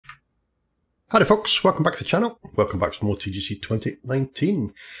Howdy folks, welcome back to the channel, welcome back to more TGC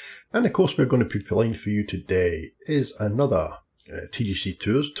 2019, and of course we're going to be playing for you today is another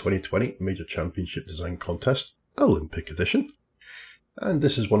TGCtours 2020 Major Championship Design Contest Olympic Edition, and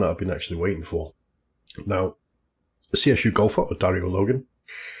this is one that I've been actually waiting for. Now, the CSU golfer, or Dario Logan,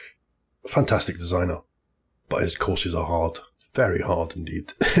 fantastic designer, but his courses are hard, very hard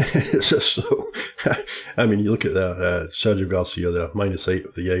indeed. So, I mean, you look at Sergio Garcia there, -8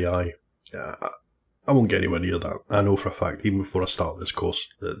 of the AI. I won't get anywhere near that. I know for a fact, even before I start this course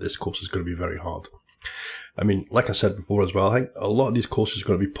is going to be very hard. I mean, like I said before as well, I think a lot of these courses are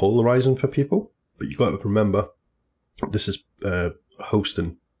going to be polarizing for people, but you've got to remember, this is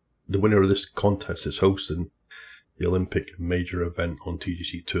hosting, the winner of this contest is hosting the Olympic major event on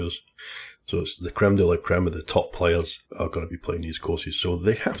TGCtours. So it's the creme de la creme of the top players are going to be playing these courses, so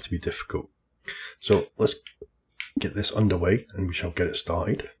they have to be difficult. So let's get this underway and we shall get it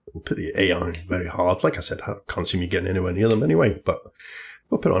started. We'll put the AI on very hard. Like I said, I can't see me getting anywhere near them anyway, but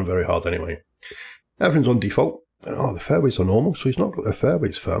we'll put it on very hard anyway. Everything's on default. Oh, the fairways are normal, so he's not got the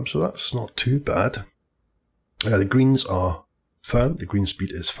fairways firm, so that's not too bad. The greens are firm, the green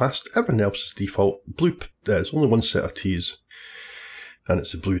speed is fast, everything else is default. Blue, there's only one set of tees, and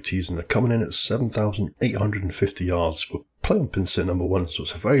it's the blue tees, and they're coming in at 7,850 yards. We're playing pin set number 1, so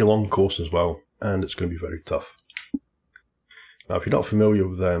it's a very long course as well, and it's going to be very tough. Now, if you're not familiar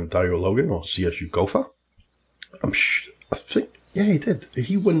with Dario Logan, or CSU golfer, I think, yeah, he did.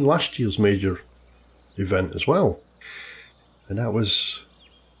 He won last year's major event as well. And that was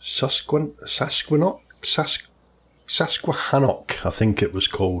Susquehannock, I think it was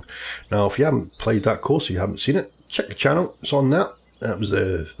called. Now, if you haven't played that course, or you haven't seen it, check the channel. It's on that. That was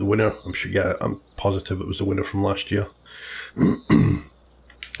the winner. I'm sure, yeah, I'm positive it was the winner from last year.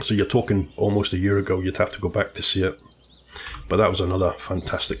 So you're talking almost a year ago. You'd have to go back to see it. But that was another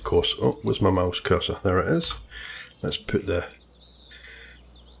fantastic course. Oh, where's my mouse cursor? There it is. Let's put the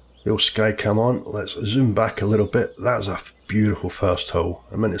old sky cam on. Let's zoom back a little bit. That was a beautiful first hole.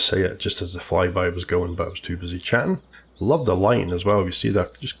 I meant to say it just as the flyby was going, but I was too busy chatting. Love the lighting as well. You see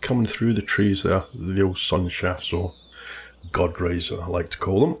that just coming through the trees there. The old sun shafts, or God rays, I like to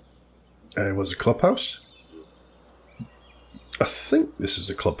call them. Was a clubhouse. I think this is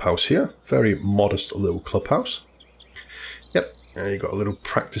a clubhouse here. Very modest little clubhouse. Yep, you got a little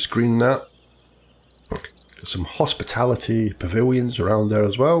practice green there. Got some hospitality pavilions around there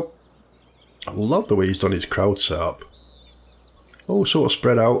as well. I love the way he's done his crowd setup. All sort of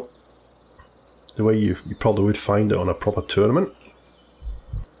spread out the way you probably would find it on a proper tournament.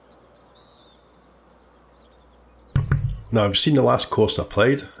 Now, I've seen the last course I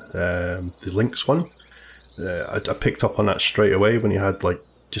played, the links one. I picked up on that straight away when you had like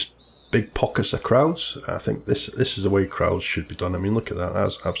just big pockets of crowds. I think this is the way crowds should be done. I mean, look at that.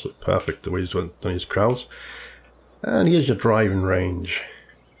 That's absolutely perfect the way he's done his crowds. And here's your driving range.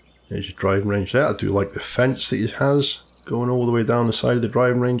 Here's your driving range there. I do like the fence that he has going all the way down the side of the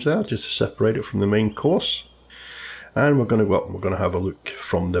driving range there, just to separate it from the main course. And we're going to go up and we're going to have a look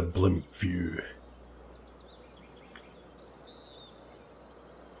from the blimp view.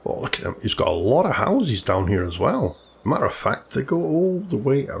 Oh, look at him. He's got a lot of houses down here as well. Matter of fact, they go all the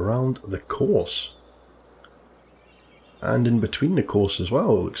way around the course. And in between the course as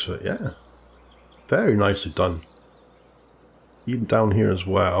well, it looks like, yeah. Very nicely done. Even down here as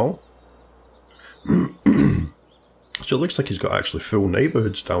well. So it looks like he's got actually full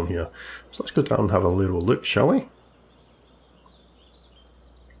neighbourhoods down here. So let's go down and have a little look, shall we?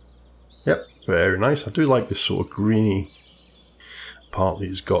 Yep, very nice. I do like this sort of greeny part that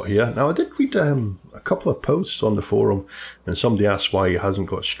he's got here. Now, I did read a couple of posts on the forum, and somebody asked why he hasn't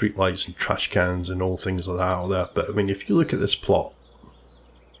got street lights and trash cans and all things like that out there. But I mean, if you look at this plot,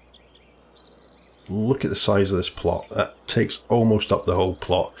 look at the size of this plot. That takes almost up the whole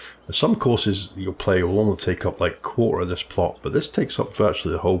plot. Some courses you'll play will only take up like a quarter of this plot, but this takes up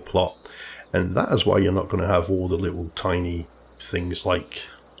virtually the whole plot, and that is why you're not going to have all the little tiny things like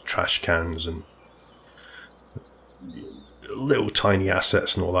trash cans and little tiny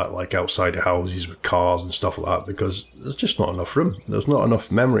assets and all that, like outside the houses with cars and stuff like that, because there's just not enough room. There's not enough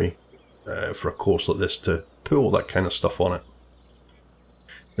memory for a course like this to put all that kind of stuff on it.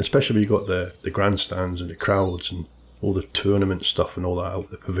 Especially when you've got the grandstands and the crowds and all the tournament stuff and all that out,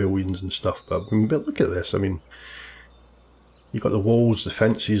 the pavilions and stuff. But look at this. I mean, you've got the walls, the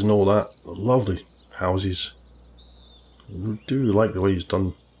fences and all that. Lovely houses. I do like the way he's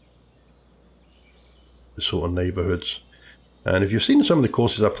done the sort of neighbourhoods. And if you've seen some of the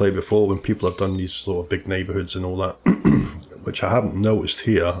courses I played before, when people have done these sort of big neighbourhoods and all that, which I haven't noticed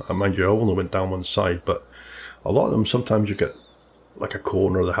here, mind you, I only went down one side, but a lot of them, sometimes you get like a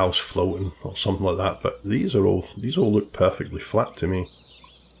corner of the house floating or something like that. But these all look perfectly flat to me.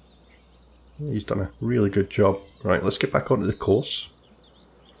 He's done a really good job. Right, let's get back onto the course,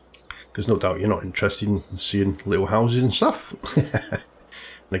 because no doubt you're not interested in seeing little houses and stuff.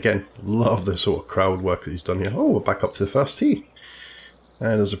 And again, love the sort of crowd work that he's done here. Oh, we're back up to the first tee.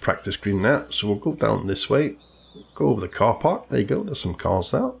 And there's a practice green there, so we'll go down this way, go over the car park. There you go, there's some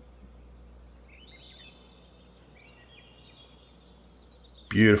cars there.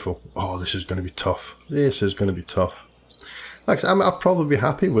 Beautiful. Oh, this is going to be tough. This is going to be tough. Like, I'll probably be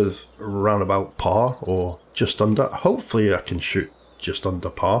happy with around about par or just under. Hopefully I can shoot just under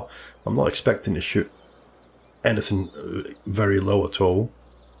par. I'm not expecting to shoot anything very low at all.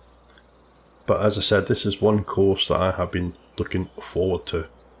 But as I said, this is one course that I have been looking forward to,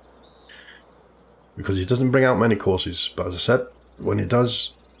 because he doesn't bring out many courses, but as I said, when he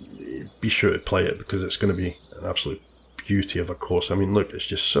does, be sure to play it, because it's going to be an absolute beauty of a course. I mean, look, it's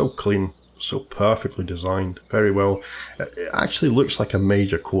just so clean, so perfectly designed, very well. It actually looks like a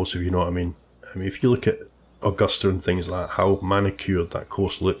major course, if you know what I mean. I mean, if you look at Augusta and things like that, how manicured that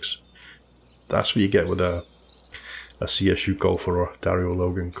course looks, that's what you get with a CSU golfer or Dario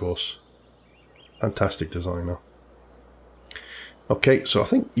Logan course. Fantastic designer. Okay, so I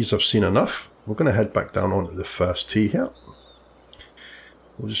think you've seen enough. We're going to head back down onto the first tee here.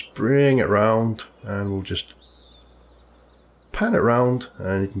 We'll just bring it round and we'll just pan it round,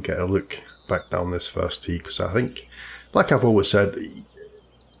 and you can get a look back down this first tee, because I think, like I've always said,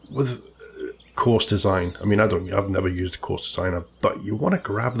 with course design, I mean, I've never used a course designer, but you want to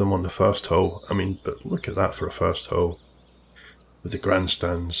grab them on the first hole. I mean, but look at that for a first hole with the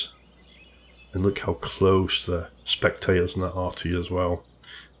grandstands. And look how close the spectators and that are to you as well.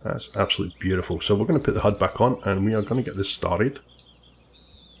 That's absolutely beautiful. So we're going to put the HUD back on and we are going to get this started.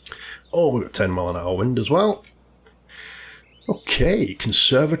 Oh, we've got 10-mile-an-hour wind as well. Okay,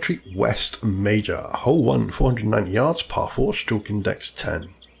 Conservatory West Major. Hole 1, 490 yards, par 4, stroke index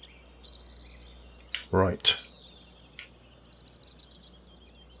 10. Right.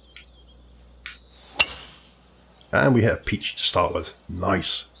 And we hit a peach to start with.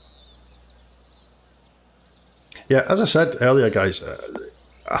 Nice. Yeah, as I said earlier, guys,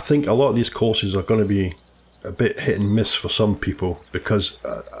 I think a lot of these courses are going to be a bit hit and miss for some people, because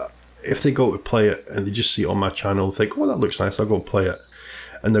if they go to play it and they just see it on my channel and think, oh, that looks nice, I'll go play it.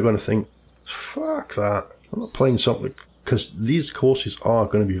 And they're going to think, fuck that, I'm not playing something, because these courses are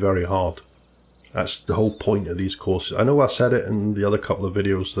going to be very hard. That's the whole point of these courses. I know I said it in the other couple of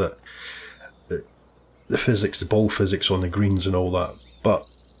videos that the physics, the ball physics on the greens and all that, but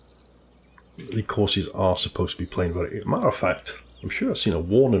the courses are supposed to be playing very... Matter of fact, I'm sure I've seen a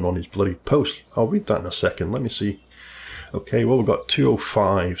warning on his bloody post. I'll read that in a second. Let me see. Okay, well, we've got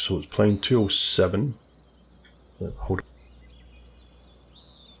 205, so it's playing 207. Hold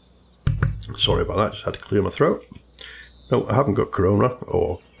on. Sorry about that, just had to clear my throat. No, I haven't got corona,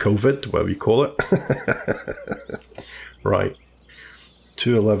 or COVID, whatever you call it. Right.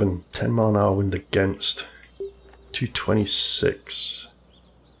 211, 10-mile-an-hour wind against. 226.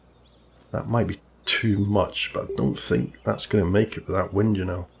 That might be too much, but I don't think that's going to make it with that wind, you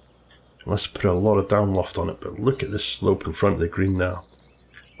know. Unless I put a lot of down loft on it. But look at this slope in front of the green now.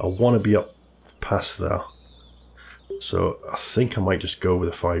 I want to be up past there. So I think I might just go with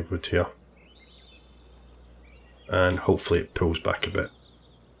a 5-wood here. And hopefully it pulls back a bit.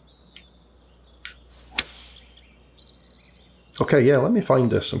 Okay, yeah, let me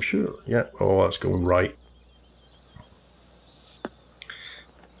find this. I'm sure. Yeah, oh, that's going right.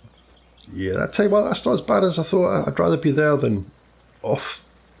 Yeah, I tell you what, that's not as bad as I thought. I'd rather be there than off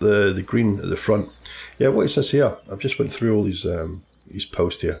the green at the front. Yeah, what it says here, I've just went through all these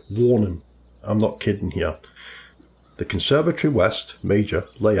posts here. Warning, I'm not kidding here. The Conservatory West Major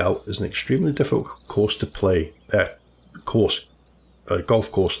layout is an extremely difficult course to play.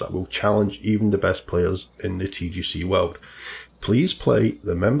 Golf course that will challenge even the best players in the TGC world. Please play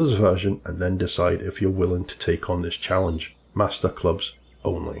the members version and then decide if you're willing to take on this challenge. Master clubs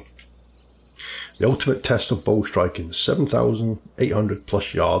only. The ultimate test of ball striking, 7,800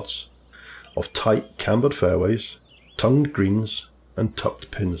 plus yards of tight cambered fairways, tongued greens and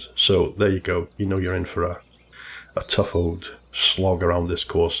tucked pins. So there you go, you know you're in for a tough old slog around this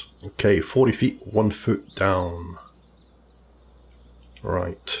course. Okay, 40 feet, 1 foot down.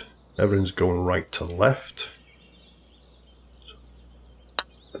 Right, everything's going right to left.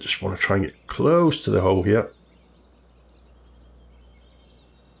 I just want to try and get close to the hole here.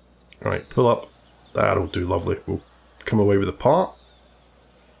 Right, pull up. That'll do lovely. We'll come away with a par.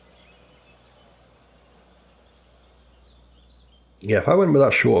 Yeah, if I went with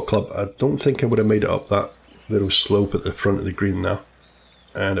that shorter club, I don't think I would have made it up that little slope at the front of the green now,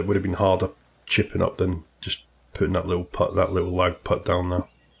 and it would have been harder chipping up than just putting that little putt, that little lag putt down there.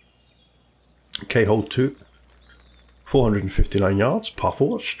 Okay, hole 2, 459 yards, par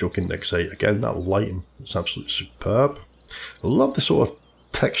 4, stroke index 8. Again, that lighting is absolutely superb. I love the sort of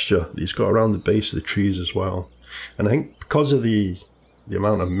texture that he's got around the base of the trees as well. And I think because of the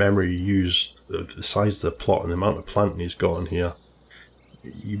amount of memory used, the size of the plot and the amount of planting he's got in here,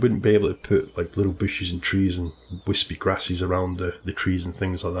 you wouldn't be able to put like little bushes and trees and wispy grasses around the trees and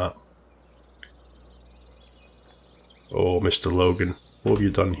things like that. Oh, Mr. Logan, what have you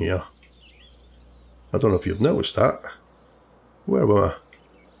done here? I don't know if you've noticed that. Where were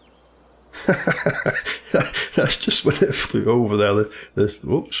I? That's just when it flew over there.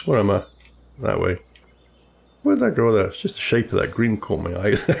 Whoops, where am I? That way. Where'd that go there? It's just the shape of that green caught my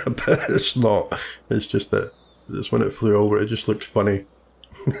eye there, but it's not. It's just that just when it flew over, it just looked funny.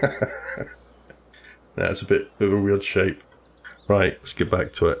 That's a bit of a weird shape. Right, let's get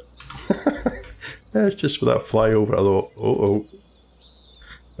back to it. Yeah, it's just with that flyover, I thought, oh,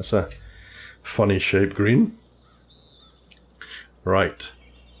 that's a funny shape green. Right.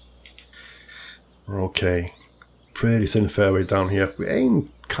 Okay. Pretty thin fairway down here. We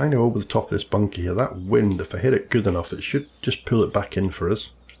aim kind of over the top of this bunker here. That wind, if I hit it good enough, it should just pull it back in for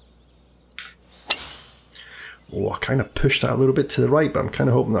us. Oh, I kind of pushed that a little bit to the right, but I'm kind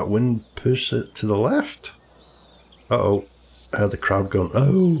of hoping that wind pushes it to the left. Uh-oh. I heard the crowd going,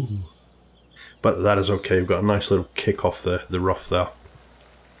 oh. But that is okay. We've got a nice little kick off the rough there.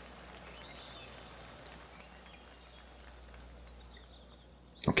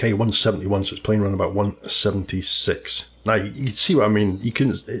 Okay, 171, so it's playing around about 176. Now, you can see what I mean. You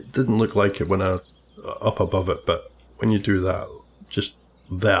can. It didn't look like it when I up above it, but when you do that, just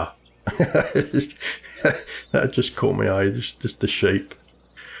there. That just caught my eye, just the shape.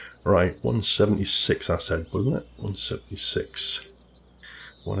 Right, 176 I said, wasn't it? 176.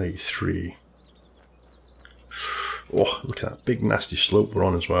 183. Oh, look at that big nasty slope we're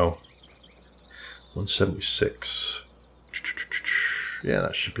on as well. 176. Yeah,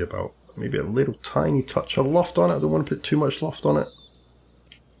 that should be about maybe a little tiny touch of loft on it. I don't want to put too much loft on it,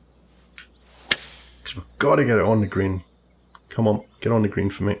 because we've got to get it on the green. Come on, get on the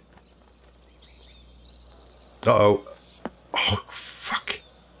green for me. Uh-oh. Oh, fuck.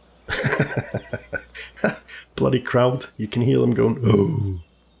 Bloody crowd. You can hear them going, oh.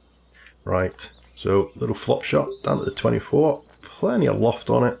 Right, so little flop shot down at the 24. Plenty of loft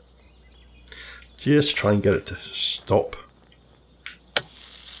on it. Just try and get it to stop.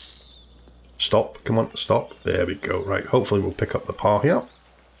 Stop, come on, stop. There we go. Right, hopefully we'll pick up the par here.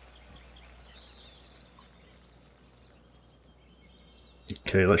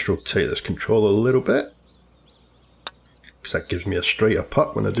 Okay, let's rotate this controller a little bit, because that gives me a straighter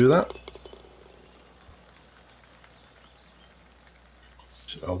putt when I do that.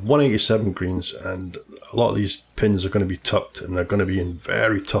 So 187 greens, and a lot of these pins are going to be tucked, and they're going to be in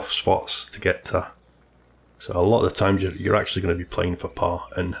very tough spots to get to. So a lot of the times you're actually going to be playing for par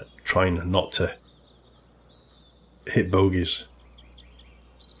and trying not to hit bogeys.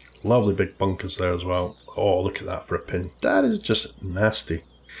 Lovely big bunkers there as well. Oh, look at that for a pin. That is just nasty.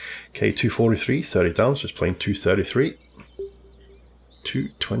 Okay, 243, 30 down, so it's playing 233.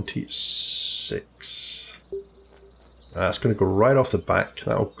 226. That's going to go right off the back.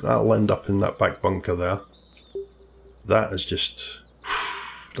 That'll end up in that back bunker there. That is just...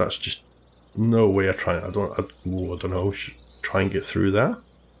 That's just no way I try. I don't know. Should try and get through there.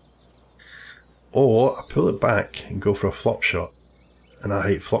 Or I pull it back and go for a flop shot. And I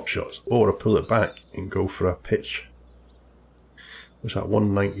hate flop shots. Or I pull it back and go for a pitch. What's that?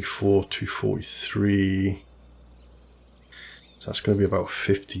 194, 243. So that's going to be about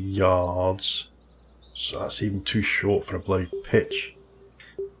 50 yards. So that's even too short for a bloody pitch.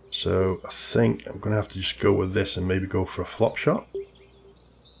 So I think I'm going to have to just go with this and maybe go for a flop shot.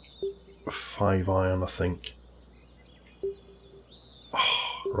 A 5 iron, I think.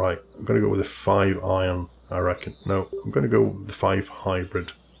 Oh, right, I'm going to go with a 5 iron, I reckon. No, I'm going to go with the 5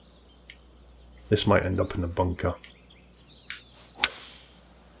 hybrid. This might end up in the bunker.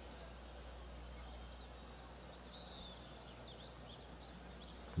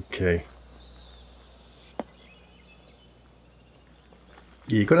 Okay.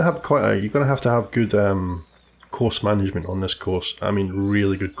 Yeah, you're going to have to have good course management on this course. I mean,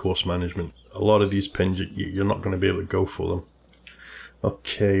 really good course management. A lot of these pins, you're not going to be able to go for them.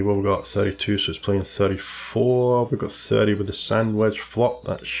 Okay, well, we've got 32, so it's playing 34. We've got 30 with the sand wedge flop.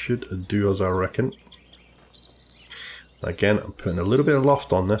 That should do us, I reckon. Again, I'm putting a little bit of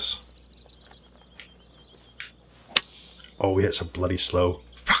loft on this. Oh, yeah, it's a bloody slow.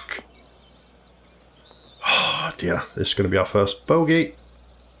 Fuck! dear, this is going to be our first bogey.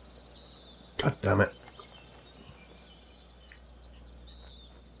 God damn it.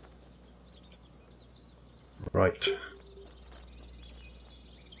 Right.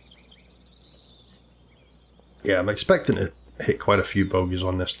 Yeah, I'm expecting to hit quite a few bogeys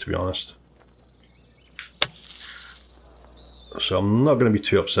on this, to be honest. So I'm not going to be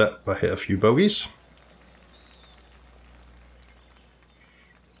too upset if I hit a few bogeys.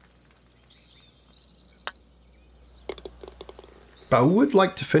 But I would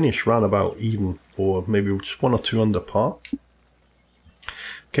like to finish round about even, or maybe just 1 or 2 under par.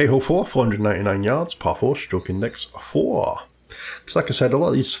 Okay, hole 4, 499 yards, par 4, stroke index 4. Because like I said, a lot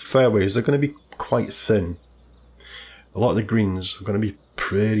of these fairways, they're going to be quite thin. A lot of the greens are going to be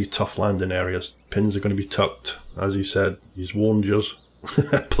pretty tough landing areas. Pins are going to be tucked. As he said, he's warned us.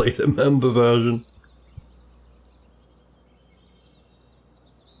 Play the member version.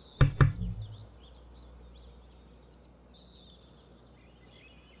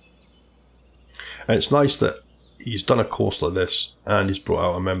 And it's nice that he's done a course like this and he's brought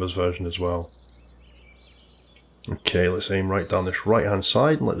out a members version as well. Okay, let's aim right down this right hand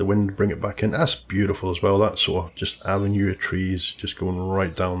side and let the wind bring it back in. That's beautiful as well, that sort of just avenue of trees just going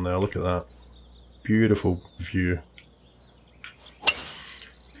right down there. Look at that. Beautiful view.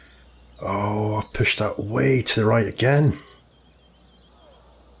 Oh, I pushed that way to the right again.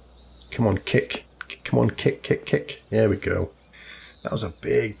 Come on, kick. Come on, kick, kick, kick. There we go. That was a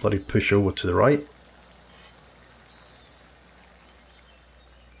big bloody push over to the right.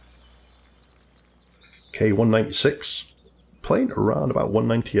 Okay, 196. Playing around about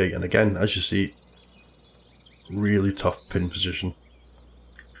 198. And again, as you see, really tough pin position.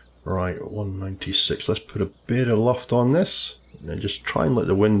 Right, 196. Let's put a bit of loft on this. And just try and let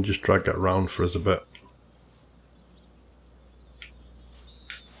the wind just drag that around for us a bit.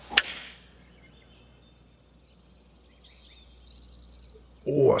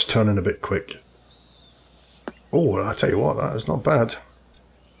 Oh, that's turning a bit quick. Oh, I tell you what, that is not bad.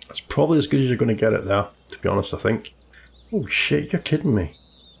 That's probably as good as you're going to get it there, to be honest, I think. Oh shit, you're kidding me.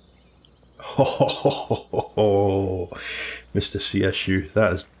 Oh, Mr. CSU,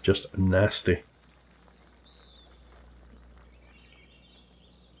 that is just nasty.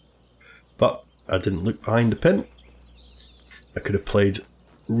 But I didn't look behind the pin. I could have played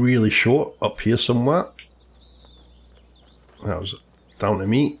really short up here somewhere. That was down to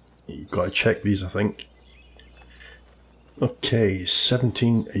me. You've got to check these, I think. Okay,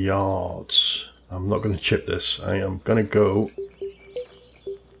 17 yards. I'm not going to chip this. I am going to go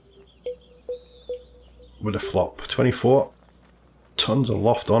with a flop. 24. Tons of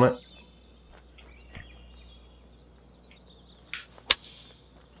loft on it.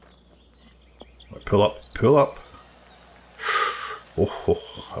 Pull up, pull up.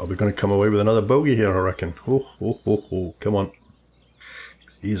 Oh, are we going to come away with another bogey here, I reckon? Oh, come on.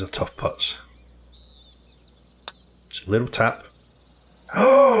 These are tough putts. Just a little tap.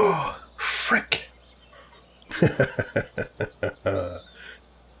 Oh, frick.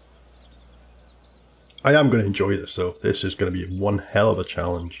 I am going to enjoy this though. This is going to be one hell of a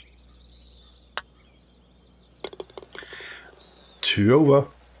challenge. 2 over.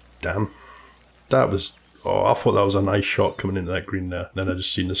 Damn. That was... Oh, I thought that was a nice shot coming into that green there. Then I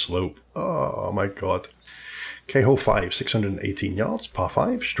just seen the slope. Oh my god. Okay, hole 5, 618 yards, par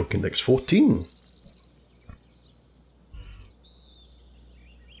 5, stroke index 14.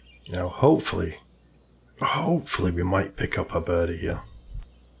 Now hopefully we might pick up a birdie here.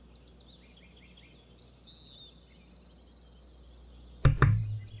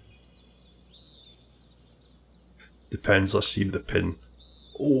 Depends, let's see the pin.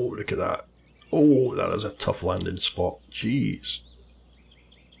 Oh, look at that. Oh, that is a tough landing spot. Jeez.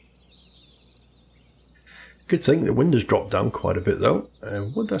 Good thing the wind has dropped down quite a bit though.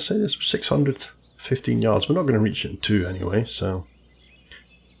 What did I say? This was 615 yards. We're not going to reach it in 2 anyway, so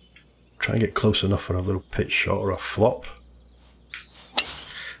try and get close enough for a little pitch shot or a flop.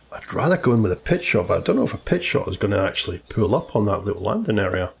 I'd rather go in with a pitch shot, but I don't know if a pitch shot is going to actually pull up on that little landing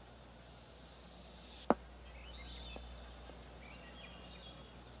area.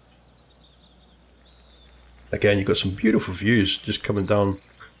 Again, you've got some beautiful views just coming down,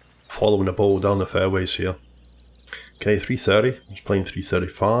 following the ball down the fairways here. Okay, 330. I was playing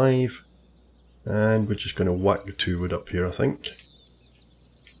 335. And we're just going to whack the 2 wood up here, I think.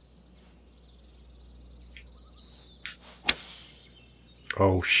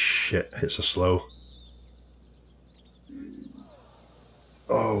 Oh shit, hits a slow.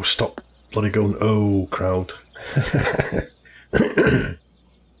 Oh, stop bloody going, oh, crowd.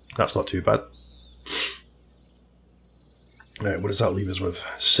 That's not too bad. Right, what does that leave us with?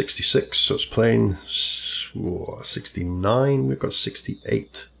 66, so it's playing Ooh, 69. We've got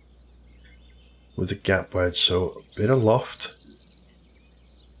 68 with the gap wedge, so a bit of loft.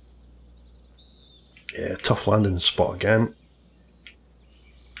 Yeah, tough landing spot again.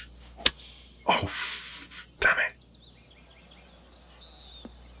 Oh, damn it.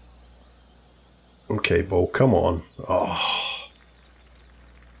 Okay, ball, come on. Oh.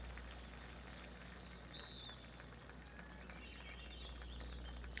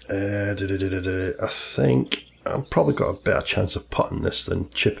 I think I've probably got a better chance of putting this than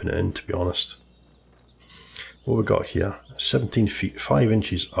chipping it in, to be honest. What we got here? 17 feet, 5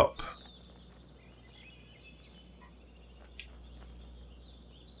 inches up.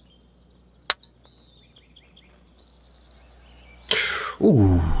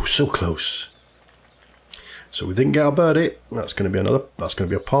 Ooh, so close. So we didn't get a birdie. That's going to be another. That's going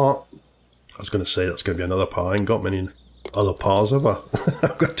to be a par. I was going to say that's going to be another par. I ain't got many other pars, have I?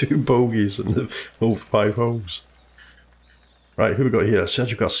 I've got 2 bogeys and all 5 holes. Right, who we got here?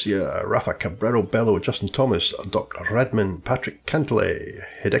 Sergio Garcia, Rafa Cabrero Bello, Justin Thomas, Doc Redman, Patrick Cantley,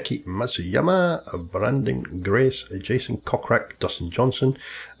 Hideki Matsuyama, Brandon Grace, Jason Cochrack, Dustin Johnson,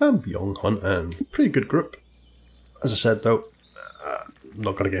 and Byung Hun An. Pretty good group. As I said though, I'm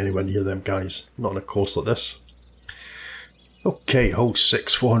not going to get anywhere near them guys. Not on a course like this. Okay, hole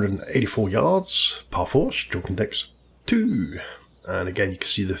 6, 484 yards, par 4, stroke index 2. And again, you can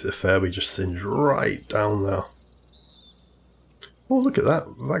see the fairway just thins right down there. Oh, look at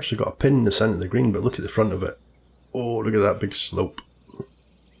that. We've actually got a pin in the centre of the green, but look at the front of it. Oh, look at that big slope.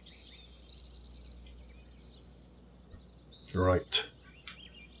 Right.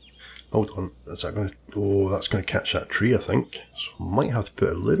 Hold on. Is that going to... Oh, that's going to catch that tree, I think. So I might have to put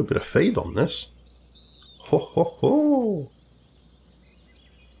a little bit of fade on this. Ho, ho, ho.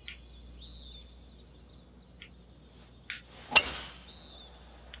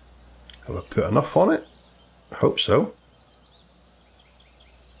 Have I put enough on it? I hope so.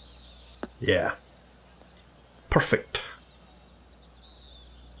 Yeah. Perfect.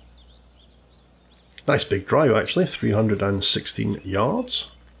 Nice big drive actually, 316 yards.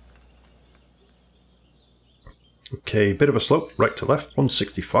 Okay, bit of a slope, right to left,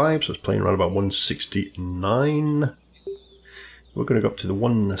 165, so it's playing around about 169. We're going to go up to the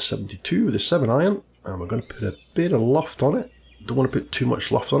 172 with the 7-iron, and we're going to put a bit of loft on it. Don't want to put too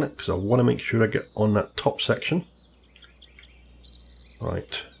much loft on it, because I want to make sure I get on that top section.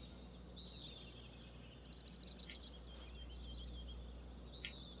 Right.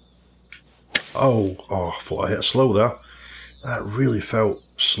 Oh, I thought I hit slow there. That really felt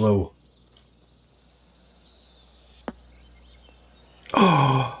slow.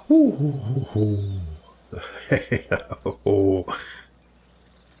 Oh,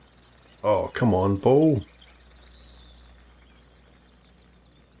 oh, come on, ball.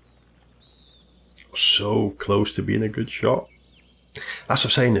 So close to being a good shot. That's what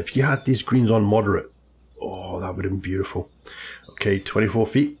I'm saying, if you had these greens on moderate, oh, that would have been beautiful. Okay, 24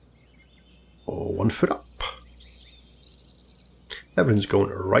 feet. Oh, 1 foot up. Everything's going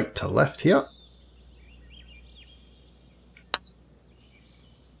right to left here.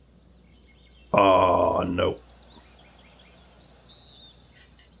 Oh, no.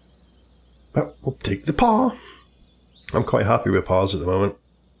 But we'll take the par. I'm quite happy with pars at the moment.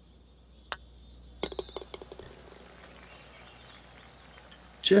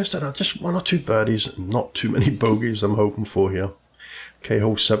 Just 1 or 2 birdies and not too many bogeys I'm hoping for here. Okay,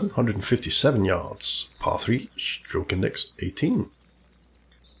 hole 7, 157 yards, par 3, stroke index 18.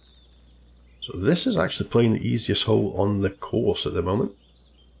 So this is actually playing the easiest hole on the course at the moment.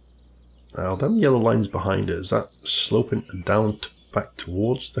 Now, them yellow lines behind it, is that sloping down back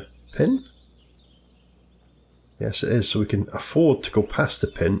towards the pin? Yes, it is, so we can afford to go past the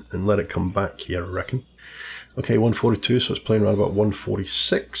pin and let it come back here, I reckon. Okay, 142, so it's playing around about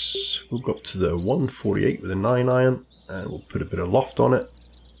 146. We'll go up to the 148 with a 9-iron. And we'll put a bit of loft on it.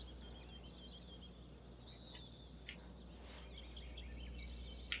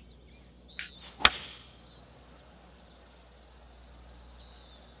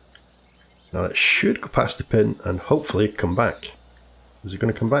 Now that should go past the pin and hopefully come back. Is it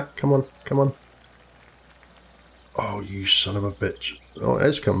going to come back? Come on, come on. Oh, you son of a bitch. Oh, it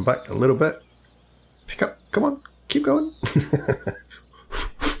has come back a little bit. Pick up, come on, keep going.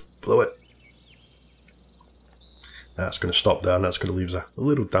 Blow it. That's going to stop there and that's going to leave us a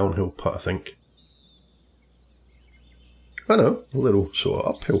little downhill putt, I think. I know, a little sort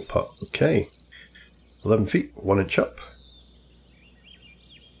of uphill putt. Okay. 11 feet, 1 inch up.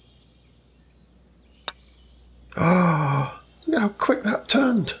 Ah, look at how quick that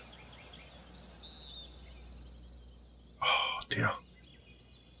turned. Oh dear.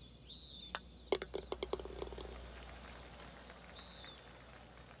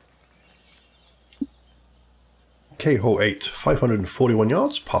 Okay, hole 8, 541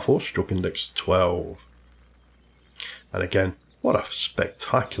 yards, par 4, stroke index 12. And again, what a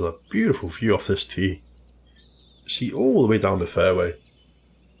spectacular, beautiful view off this tee. See all the way down the fairway.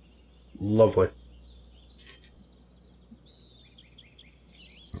 Lovely.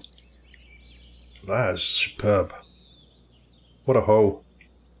 That is superb. What a hole.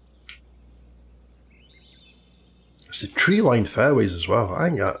 It's the tree-lined fairways as well. I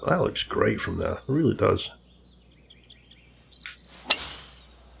think that looks great from there. It really does.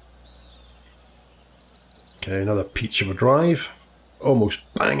 Okay, another peach of a drive. Almost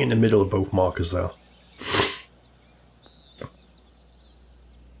bang in the middle of both markers there.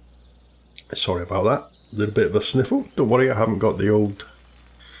 Sorry about that. A little bit of a sniffle. Don't worry, I haven't got the old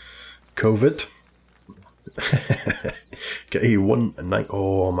COVID. Get a 190.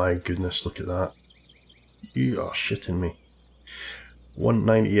 Oh my goodness, look at that. You are shitting me.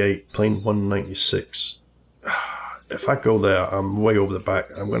 198, playing 196. If I go there, I'm way over the back.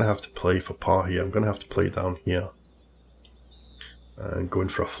 I'm going to have to play for par here. I'm going to have to play down here. And going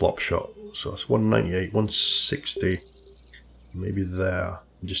for a flop shot. So it's 198, 160. Maybe there.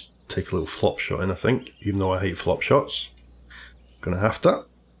 Just take a little flop shot in, I think. Even though I hate flop shots. Going to have to.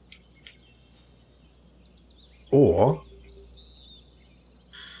 Or,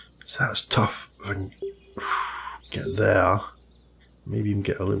 so that's tough. If I can get there, maybe even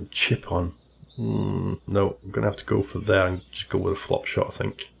get a little chip on. No, I'm going to have to go for there and just go with a flop shot, I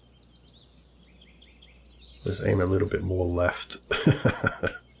think. Let's aim a little bit more left.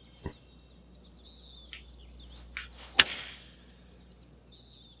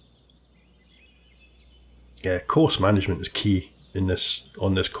 Yeah, course management is key in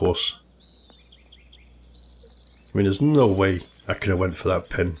on this course. I mean, there's no way I could have went for that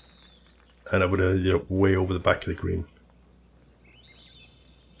pin and I would have ended up way over the back of the green.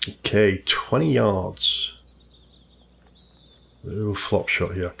 Okay, 20 yards. A little flop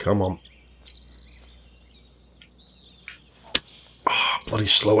shot here, come on. Ah, oh, bloody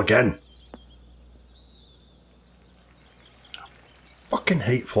slow again. Fucking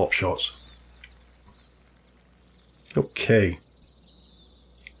hate flop shots. Okay.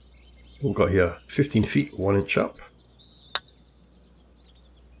 What we've got here? 15 feet, 1 inch up.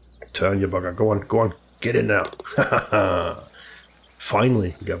 Turn your bugger. Go on. Get in there.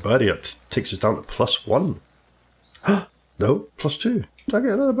 Finally, we get birdie. It takes us down to +1. No, +2. Did I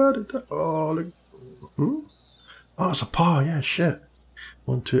get another birdie? Oh, look. Oh, it's a par. Yeah, shit.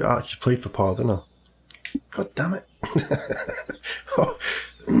 1, 2. I actually played for par, didn't I? God damn it.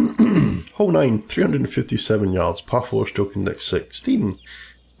 Hole 9, 357 yards, par 4, stroke index 16.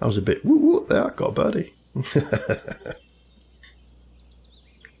 I was a bit woo there. I got a birdie.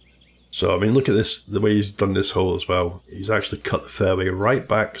 So, I mean, look at this, the way he's done this hole as well. He's actually cut the fairway right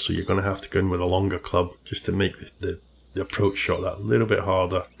back, so you're going to have to go in with a longer club just to make the approach shot that little bit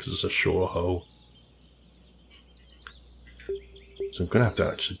harder because it's a shorter hole. So I'm going to have to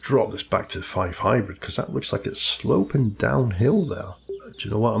actually drop this back to the 5 hybrid because that looks like it's sloping downhill there. Do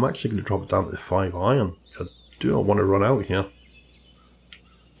you know what? I'm actually going to drop it down to the 5 iron. I do not want to run out here.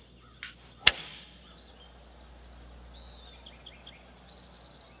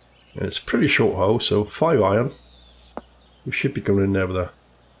 And it's a pretty short hole, so 5 iron. We should be going in there with a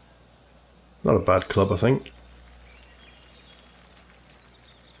not a bad club, I think.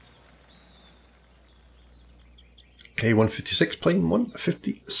 Okay, 156 playing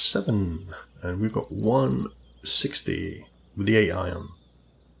 157, and we've got 160 with the 8 iron.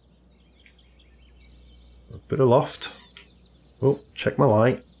 A bit of loft. Oh, check my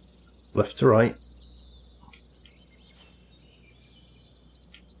lie. Left to right.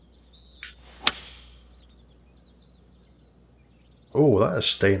 Oh, that is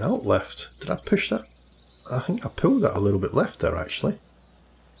staying out left. Did I push that? I think I pulled that a little bit left there, actually.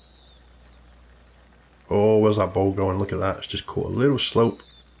 Oh, where's that ball going? Look at that. It's just caught a little slope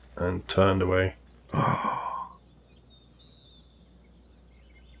and turned away. Oh.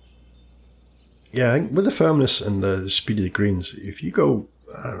 Yeah, I think with the firmness and the speed of the greens, if you go,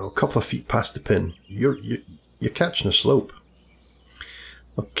 I don't know, a couple of feet past the pin, you're catching a slope.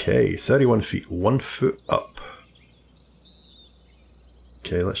 Okay, 31 feet, 1 foot up.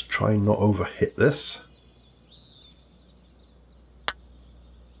 Okay, let's try and not overhit this.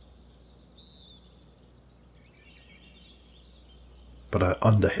 But I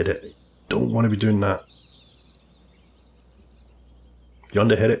underhit it. Don't want to be doing that. If you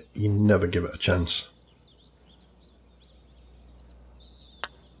underhit it, you never give it a chance.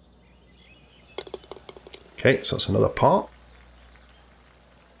 Okay, so that's another par.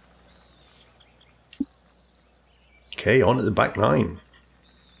 Okay, on to the back 9.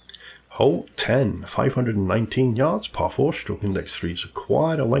 Hole 10, 519 yards, par 4, stroke index 3. So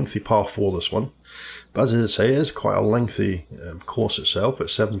quite a lengthy par 4 this one. But as I say, it is quite a lengthy course itself at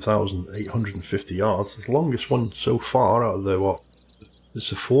 7,850 yards. The longest one so far out of the, what, this is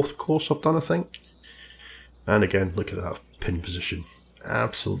the 4th course I've done, I think. And again, look at that pin position.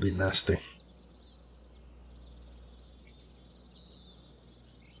 Absolutely nasty.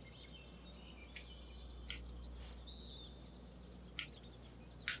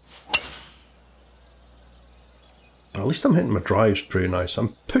 At least I'm hitting my drives pretty nice.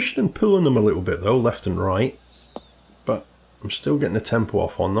 I'm pushing and pulling them a little bit though, left and right. But I'm still getting the tempo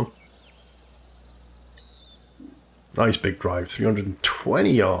off on them. Nice big drive,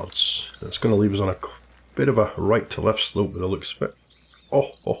 320 yards. That's going to leave us on a bit of a right to left slope with the looks of it.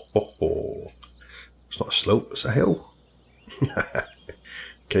 Oh, oh, oh, oh. It's not a slope, it's a hill.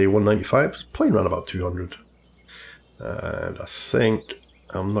 Okay, 195, playing around about 200. And I think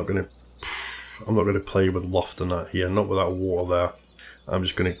I'm not going to play with loft and that here, not with that water there. I'm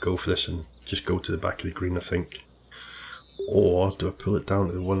just going to go for this and just go to the back of the green, I think. Or do I pull it down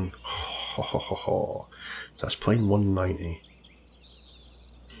to the one? That's playing 190.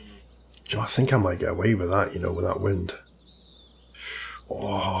 Do you know, I think I might get away with that, you know, with that wind. Oh,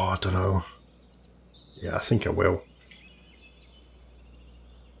 I don't know. Yeah, I think I will.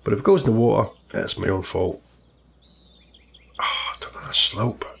 But if it goes in the water, that's my own fault. Oh, I don't know, that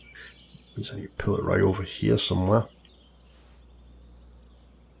slope. Means I need to pull it right over here somewhere.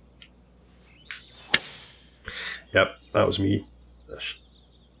 Yep, that was me.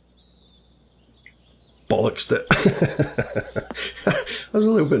 Bollocksed it. I was a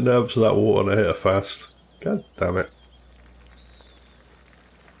little bit nervous of that water and I hit it fast. God damn it.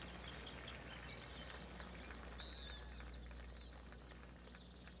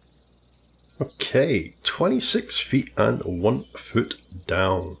 Okay, 26 feet and 1 foot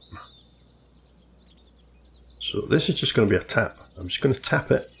down. So this is just going to be a tap. I'm just going to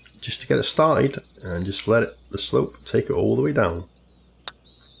tap it just to get it started and just let it, the slope, take it all the way down.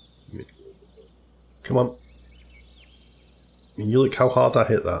 Come on. I mean, you look how hard I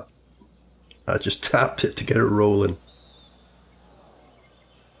hit that. I just tapped it to get it rolling.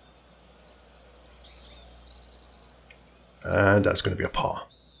 And that's going to be a par.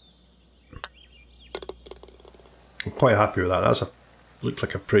 I'm quite happy with that. That's looked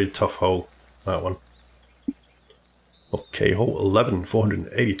like a pretty tough hole, that one. Okay, hole 11,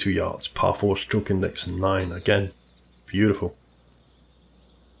 482 yards, par 4, stroke index 9. Again, beautiful.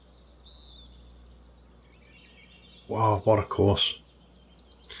 Wow, what a course.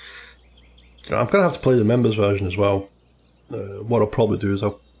 I'm going to have to play the members version as well. What I'll probably do is,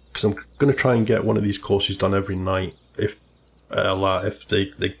 because I'm going to try and get one of these courses done every night, if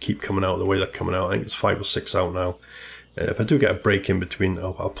they keep coming out the way they're coming out. I think it's 5 or 6 out now. If I do get a break in between,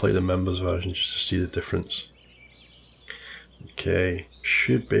 I'll play the members version just to see the difference. Okay,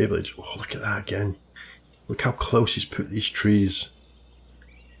 should be able to... Oh, look at that again. Look how close he's put these trees.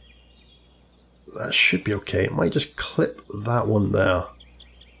 That should be okay. It might just clip that one there.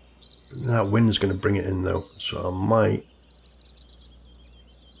 That wind is going to bring it in though, so I might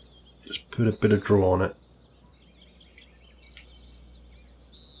just put a bit of draw on it.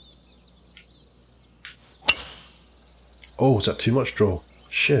 Oh, is that too much draw?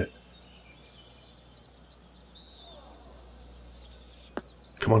 Shit.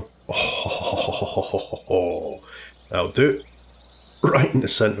 Come on. Oh, that'll do it. Right in the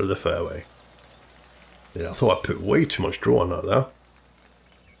centre of the fairway. Yeah, I thought I put way too much draw on that there.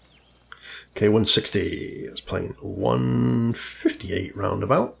 Okay, 160. It's playing 158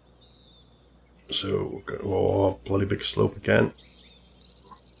 roundabout. So, oh, bloody big slope again.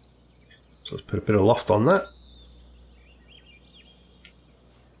 So let's put a bit of loft on that.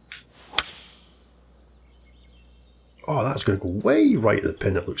 Oh, that's going to go way right at the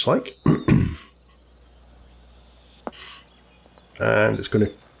pin, it looks like. And it's going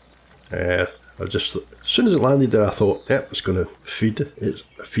to... as soon as it landed there, I thought, yep, it's going to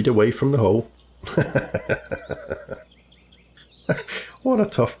feed away from the hole. What a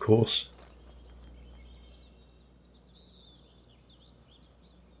tough course.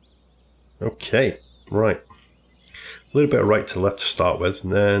 Okay, right. A little bit of right to left to start with,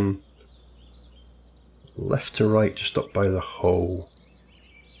 and then left to right just up by the hole.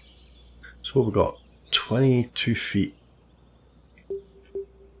 So what we've got, 22 feet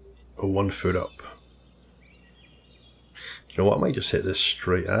or 1 foot up. You know what, I might just hit this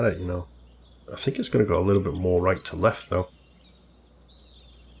straight at it, you know. I think it's going to go a little bit more right to left though.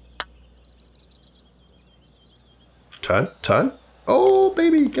 Turn, turn. Oh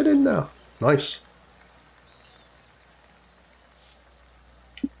baby, get in there. Nice.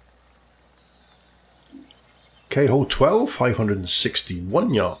 Okay, hole 12,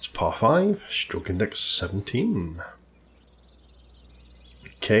 561 yards, par 5, stroke index 17.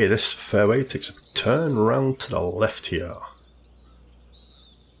 Okay, this fairway takes a turn round to the left here.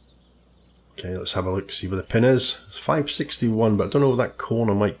 Okay, let's have a look, see where the pin is. It's 561, but I don't know if that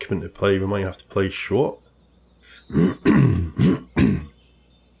corner might come into play. We might have to play short.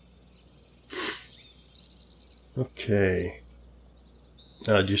 Okay.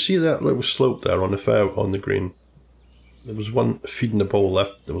 Do you see that little slope there on the green? There was one feeding the ball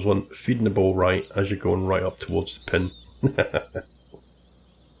left, there was one feeding the ball right as you're going right up towards the pin.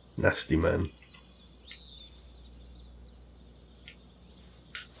 Nasty man.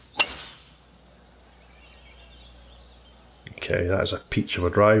 Okay, that is a peach of a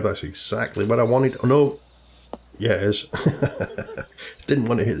drive. That's exactly what I wanted. Oh no, yeah it is. Didn't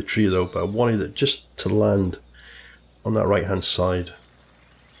want to hit the tree though, but I wanted it just to land on that right hand side.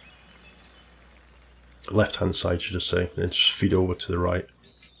 Left hand side should I say, and just feed over to the right.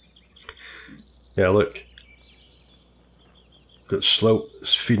 Yeah, look. Got slope,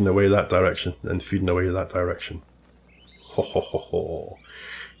 it's feeding away that direction, and feeding away that direction. Ho ho ho ho.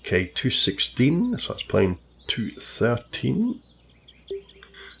 Okay, 216, so that's playing 213.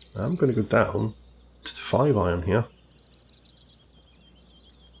 I'm going to go down to the 5 iron here.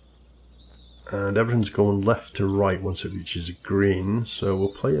 And everything's going left to right once it reaches the green, so we'll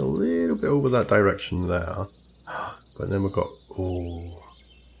play a little bit over that direction there. But then we've got, oh,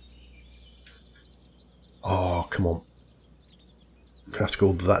 come on. We're going to have to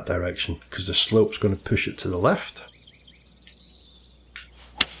go that direction because the slope's going to push it to the left.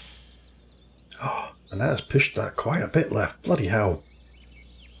 Oh, and that has pushed that quite a bit left. Bloody hell.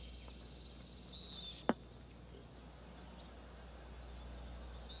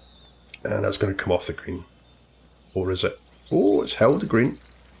 And that's going to come off the green. Or is it? Oh, it's held the green.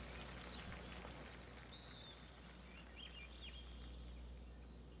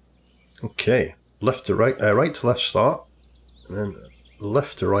 Okay, left to right, right to left start. And then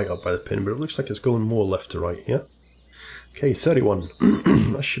left to right up by the pin, but it looks like it's going more left to right here. Okay, 31.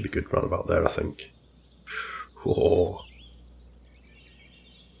 That should be good round about there, I think. Oh.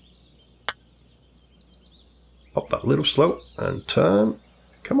 Up that little slope and turn.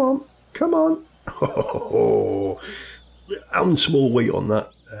 Come on. Come on. Oh, ounce more weight on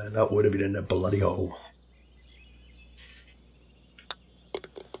that, and that would have been in a bloody hole.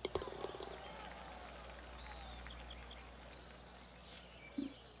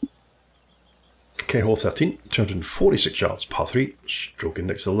 Okay, hole 13, 246 yards, par 3, stroke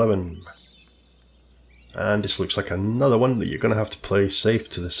index 11. And this looks like another one that you're going to have to play safe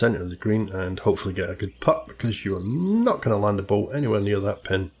to the centre of the green and hopefully get a good putt, because you are not going to land a ball anywhere near that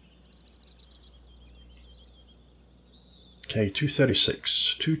pin. Okay,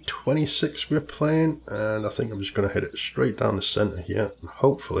 236, 226 we're playing, and I think I'm just going to hit it straight down the centre here and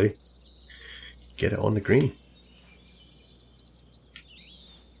hopefully get it on the green.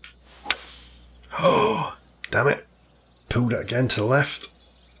 Oh, damn it. Pulled it again to the left.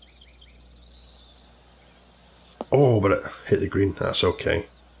 Oh, but it hit the green. That's okay.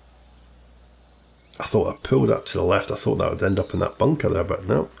 I thought I pulled that to the left. I thought that would end up in that bunker there, but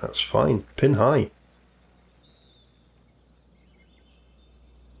no, that's fine. Pin high.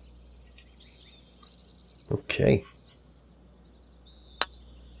 Okay.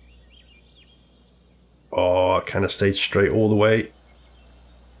 Oh, I kind of stayed straight all the way.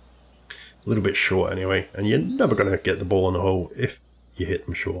 A little bit short anyway, and you're never going to get the ball on the hole if you hit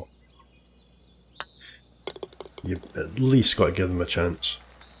them short. You've at least got to give them a chance.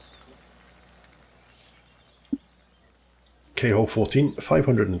 Okay, hole 14,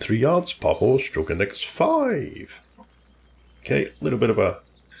 503 yards, par 4, stroke index 5. Okay, a little bit of a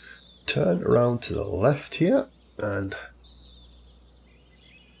turn around to the left here, and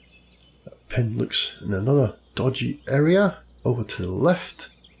that pin looks in another dodgy area. Over to the left.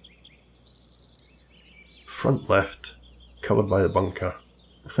 Front left, covered by the bunker.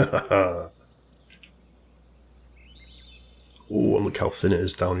 Oh, and look how thin it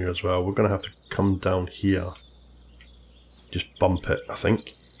is down here as well. We're going to have to come down here. Just bump it, I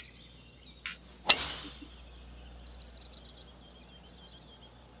think.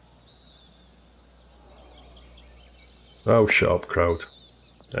 Oh, shut up, crowd.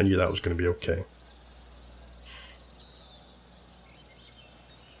 I knew that was going to be okay.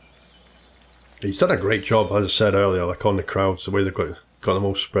 He's done a great job, as I said earlier, like on the crowds, the way they've got them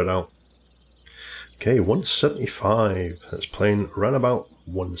all spread out. Okay, 175. That's playing around about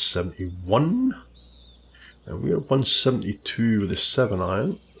 171. And we're at 172 with a 7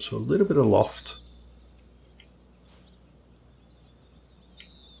 iron, so a little bit of loft.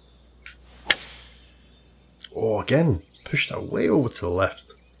 Oh, again, pushed that way over to the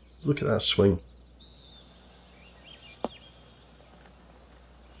left. Look at that swing.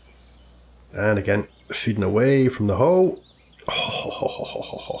 And again, feeding away from the hole.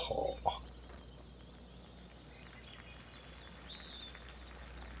 Oh.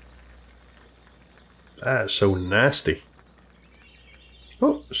 That is so nasty.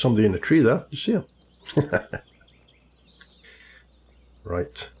 Oh, somebody in the tree there. You see him?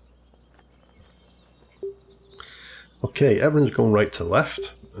 Right. Okay, everyone's going right to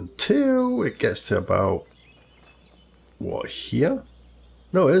left until it gets to about, what, here?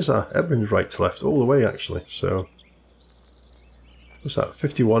 No, it is everyone's right to left all the way actually. So, what's that?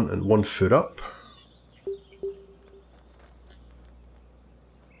 51 and 1 foot up.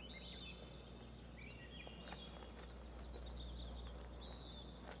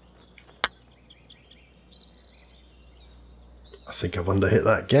 I think I've underhit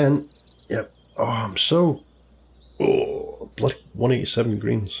that again. Yep. Oh, I'm so... Oh, bloody 187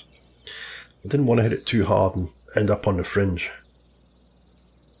 greens. I didn't want to hit it too hard and end up on the fringe.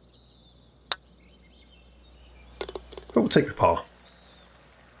 But we'll take the par.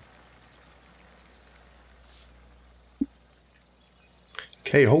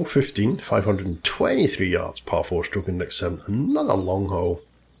 Okay, hole 15, 523 yards, par 4, stroke index 7. Another long hole.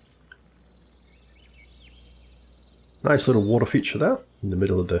 Nice little water feature there in the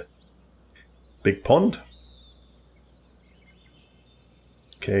middle of the big pond.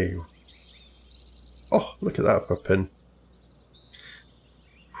 Okay. Oh, look at that for a pin.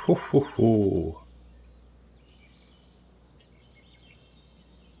 Ho ho ho.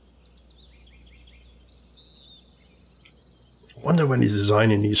 I wonder when he's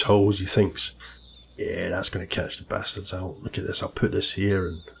designing these holes he thinks, yeah, that's going to catch the bastards out. Look at this, I'll put this here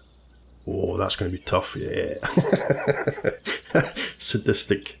and oh, that's going to be tough, yeah.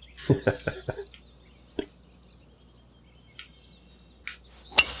 Sadistic.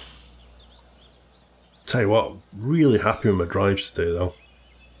 Tell you what, I'm really happy with my drives today though.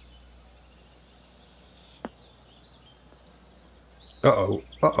 Uh-oh,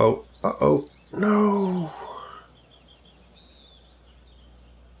 uh-oh, uh-oh, no!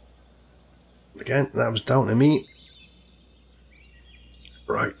 Again, that was down to me.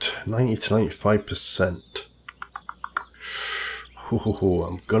 Right, 90 to 95%.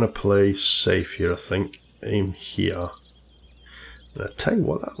 I'm gonna play safe here, I think. Aim here. And I tell you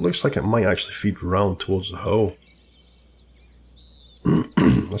what, that looks like it might actually feed round towards the hole.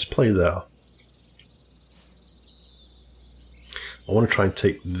 Let's play there. I want to try and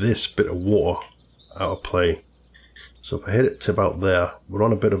take this bit of water out of play. So if I hit it to about there, we're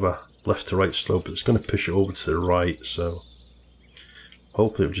on a bit of a left to right slope, but it's going to push it over to the right, so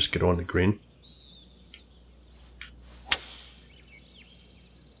hopefully it'll just get on the green.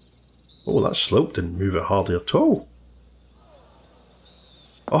 Oh, that slope didn't move it hardly at all.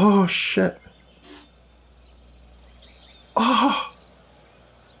 Oh, shit. Oh!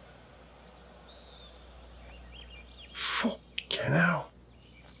 Fucking hell.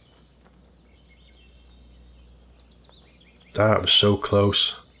 That was so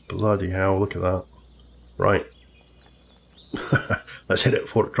close. Bloody hell, look at that. Right. Let's hit it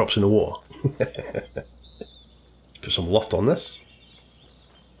before it drops in the water. Put some loft on this.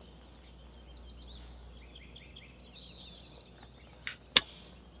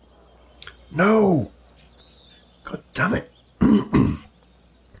 No! God damn it.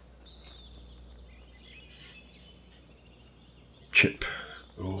 Chip.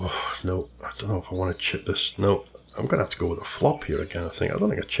 Oh, no. I don't know if I want to chip this. No. I'm going to have to go with a flop here again, I think. I don't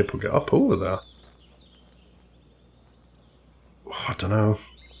think a chip will get up over there. Oh, I don't know.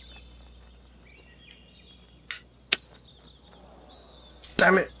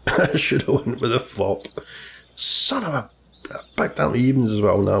 Damn it! I should have went with a flop. Son of a... Back down to evens as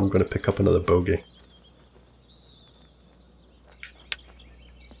well. Now I'm going to pick up another bogey.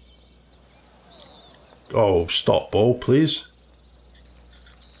 Oh, stop ball, please.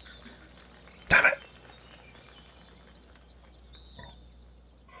 Damn it!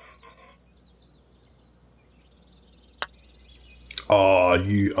 Oh,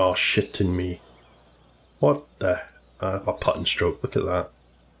 you are shitting me. What the... a putt and stroke, look at that.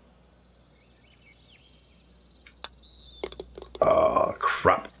 Ah,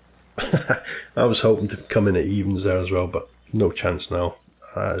 crap. I was hoping to come in at evens there as well, but no chance now.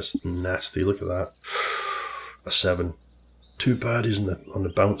 That is nasty, look at that. A 7. 2 birdies on the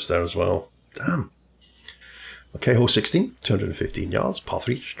bounce there as well. Damn. Okay, hole 16, 215 yards, par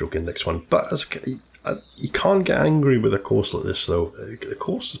 3, stroke index 1. But as you can't get angry with a course like this though. The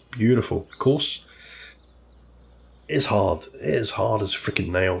course is beautiful. The course is hard. It is hard as freaking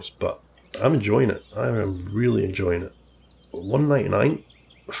nails, but I'm enjoying it. I am really enjoying it. 199,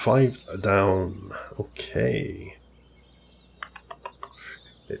 5 down. Okay.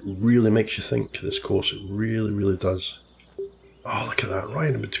 It really makes you think, this course. It really, really does. Oh, look at that.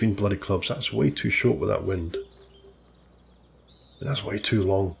 Right in between bloody clubs. That's way too short with that wind. That's way too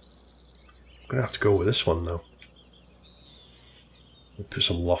long. I'm going to have to go with this one now. We'll put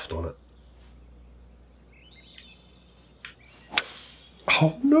some loft on it.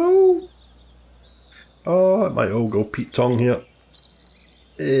 Oh, no! Oh, it might all go Pete Tong here.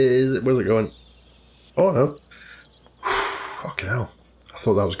 Where's it going? Oh, no. Fucking hell. I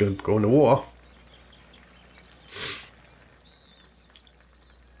thought that was going to go in the water.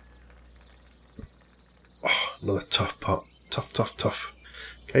 Oh, another tough putt. Tough, tough, tough.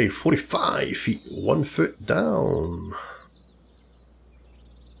 Okay, 45 feet, 1 foot down.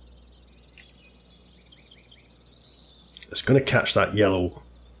 It's going to catch that yellow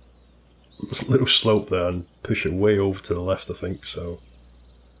little slope there and push it way over to the left, I think, so.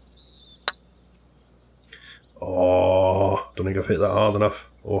 Oh, don't think I've hit that hard enough.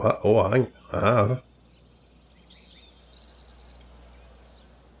 I have.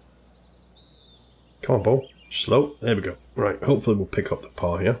 Come on, ball. Slow. There we go. Right, hopefully we'll pick up the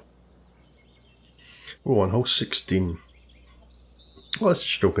par here. Oh, on hole 16. Well, that's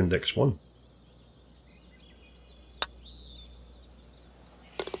stroke index 1.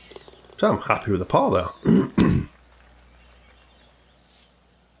 So I'm happy with the par there.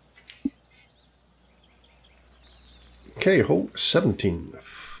 Okay, hole 17.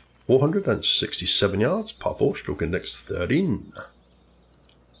 467 yards, par 4, stroke index 13.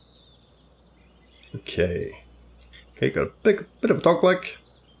 Okay. Okay, got a bit of a dog leg.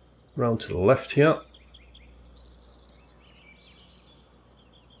 Round to the left here.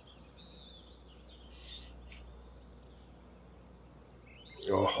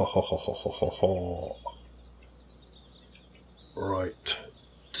 Oh, ho, ho, ho, ho, ho, ho. Right.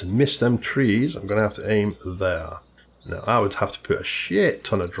 To miss them trees, I'm going to have to aim there. Now, I would have to put a shit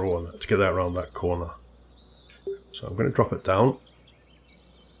ton of draw on that to get that around that corner. So I'm going to drop it down.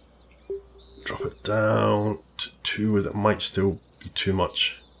 Drop it down to 2. That might still be too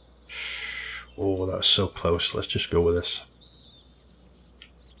much. Oh, that's so close. Let's just go with this.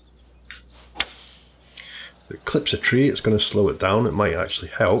 If it clips a tree, it's going to slow it down. It might actually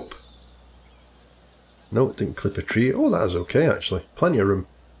help. No, it didn't clip a tree. Oh, that is okay, actually. Plenty of room.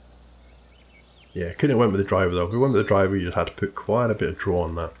 Yeah, couldn't have went with the driver, though. If we went with the driver, you'd have to put quite a bit of draw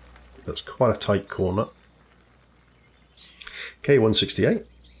on that. That's quite a tight corner. Okay, 168.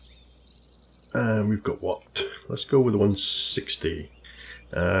 And we've got what? Let's go with the 160.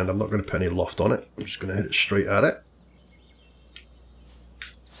 And I'm not going to put any loft on it. I'm just going to hit it straight at it.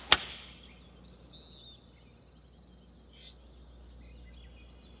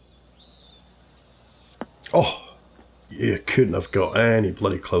 Oh, you couldn't have got any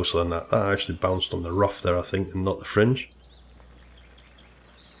bloody closer than that. That actually bounced on the rough there, I think, and not the fringe.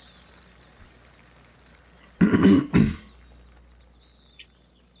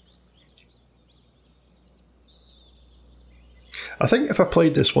 I think if I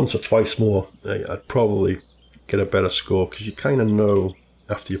played this once or twice more, I'd probably get a better score, because you kind of know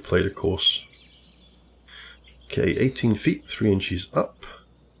after you play the course. Okay, 18 feet, 3 inches up.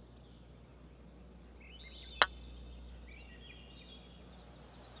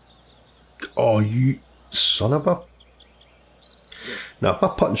 Oh, you son of a... Now, if my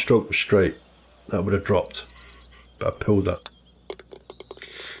putt and stroke was straight, that would have dropped. But I pulled that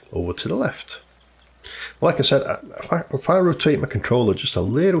over to the left. Like I said, if I rotate my controller just a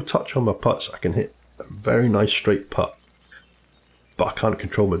little touch on my putts, I can hit a very nice straight putt. But I can't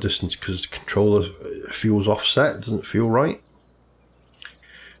control my distance because the controller feels offset, it doesn't feel right.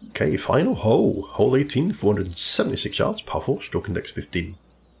 Okay, final hole. Hole 18, 476 yards, par 4, stroke index 15.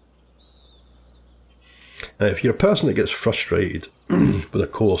 Now, if you're a person that gets frustrated with a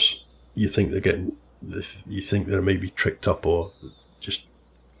course, you think they're maybe tricked up or just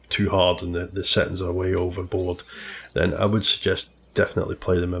too hard and the settings are way overboard, then I would suggest definitely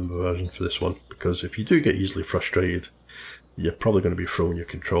play the member version for this one, because if you do get easily frustrated, you're probably going to be throwing your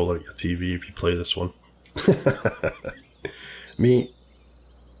controller at your TV if you play this one. Me,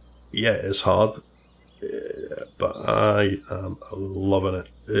 yeah, it's hard, but I am loving it.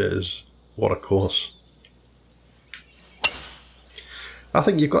 It is, what a course. I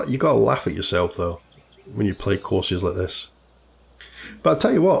think you got to laugh at yourself though when you play courses like this. But I'll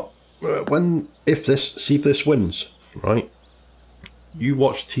tell you what, if this wins, right? You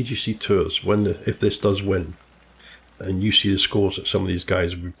watch TGCtours if this does win, and you see the scores that some of these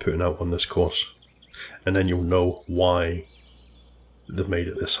guys will be putting out on this course, and then you'll know why they've made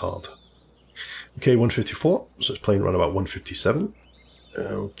it this hard. Okay, 154, so it's playing around about 157.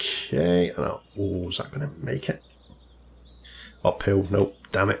 Okay, oh, is that going to make it? Uphill, nope,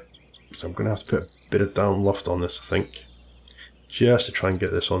 damn it. So I'm going to have to put a bit of down loft on this, I think. Just to try and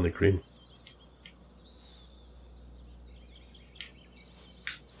get this on the green.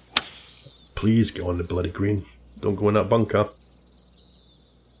 Please go on the bloody green. Don't go in that bunker.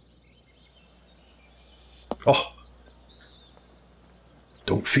 Oh!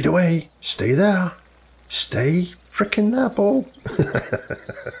 Don't feed away. Stay there. Stay frickin' there, ball.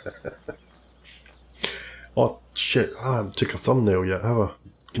 Oh, shit. I haven't took a thumbnail yet, have I?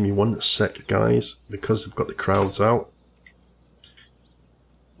 Give me 1 sec, guys. Because I've got the crowds out.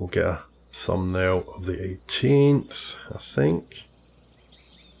 We'll get a thumbnail of the 18th, I think.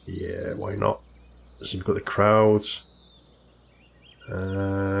 Yeah, why not? So we've got the crowds.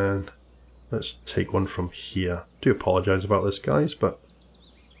 And let's take one from here. Do apologise about this, guys, but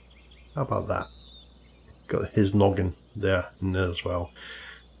how about that? Got his noggin there in there as well.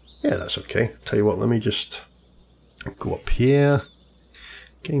 Yeah, that's okay. Tell you what, let me just go up here.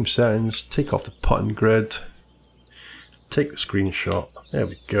 Game settings, take off the putting grid. Take the screenshot. There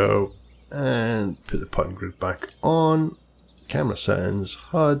we go. And put the putting grid back on. Camera settings,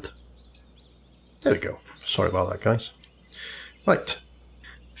 HUD. There we go. Sorry about that, guys. Right.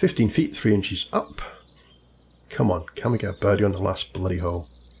 15 feet, 3 inches up. Come on, can we get a birdie on the last bloody hole?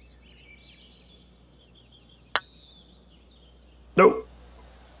 Nope.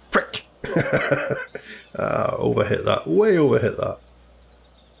 Frick. Overhit that. Way overhit that.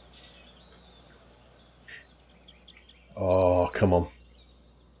 Oh, come on.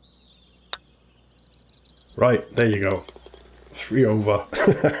 Right, there you go. 3 over.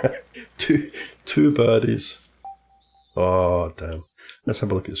 two birdies. Oh, damn. Let's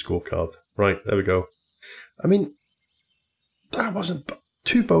have a look at the scorecard. Right, there we go. I mean, that wasn't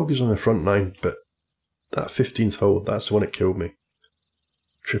 2 bogeys on the front 9, but that 15th hole, that's the one that killed me.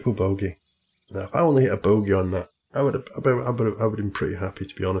 Triple bogey. Now, if I only hit a bogey on that, I would have been pretty happy,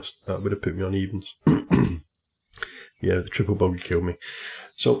 to be honest. That would have put me on evens. Yeah, the triple bogey killed me.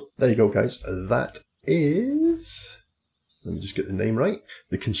 So, there you go, guys. That is... Let me just get the name right.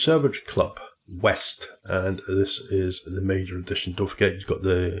 The Conservatory West. And this is the major edition. Don't forget, you've got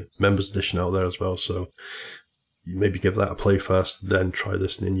the members edition out there as well. So, you maybe give that a play first, then try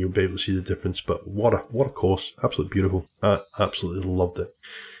this, and then you'll be able to see the difference. But what a course. Absolutely beautiful. I absolutely loved it.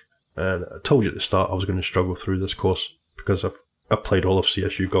 And I told you at the start I was going to struggle through this course because I've played all of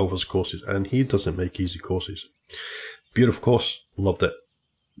CSU Golfer's courses, and he doesn't make easy courses. Beautiful course. Loved it.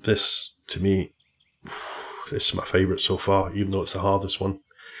 This, to me, this is my favourite so far, even though it's the hardest one.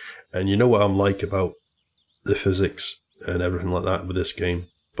 And you know what I'm like about the physics and everything like that with this game.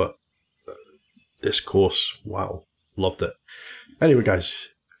 But this course, wow, loved it. Anyway, guys,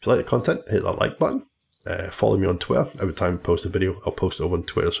 if you like the content, hit that like button. Follow me on Twitter. Every time I post a video, I'll post it over on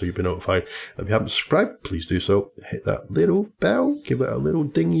Twitter so you'll be notified. If you haven't subscribed, please do so. Hit that little bell, give it a little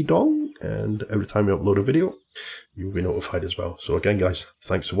dingy dong, and every time we upload a video, you'll be notified as well. So again, guys,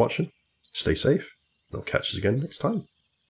 thanks for watching. Stay safe, and I'll catch you again next time.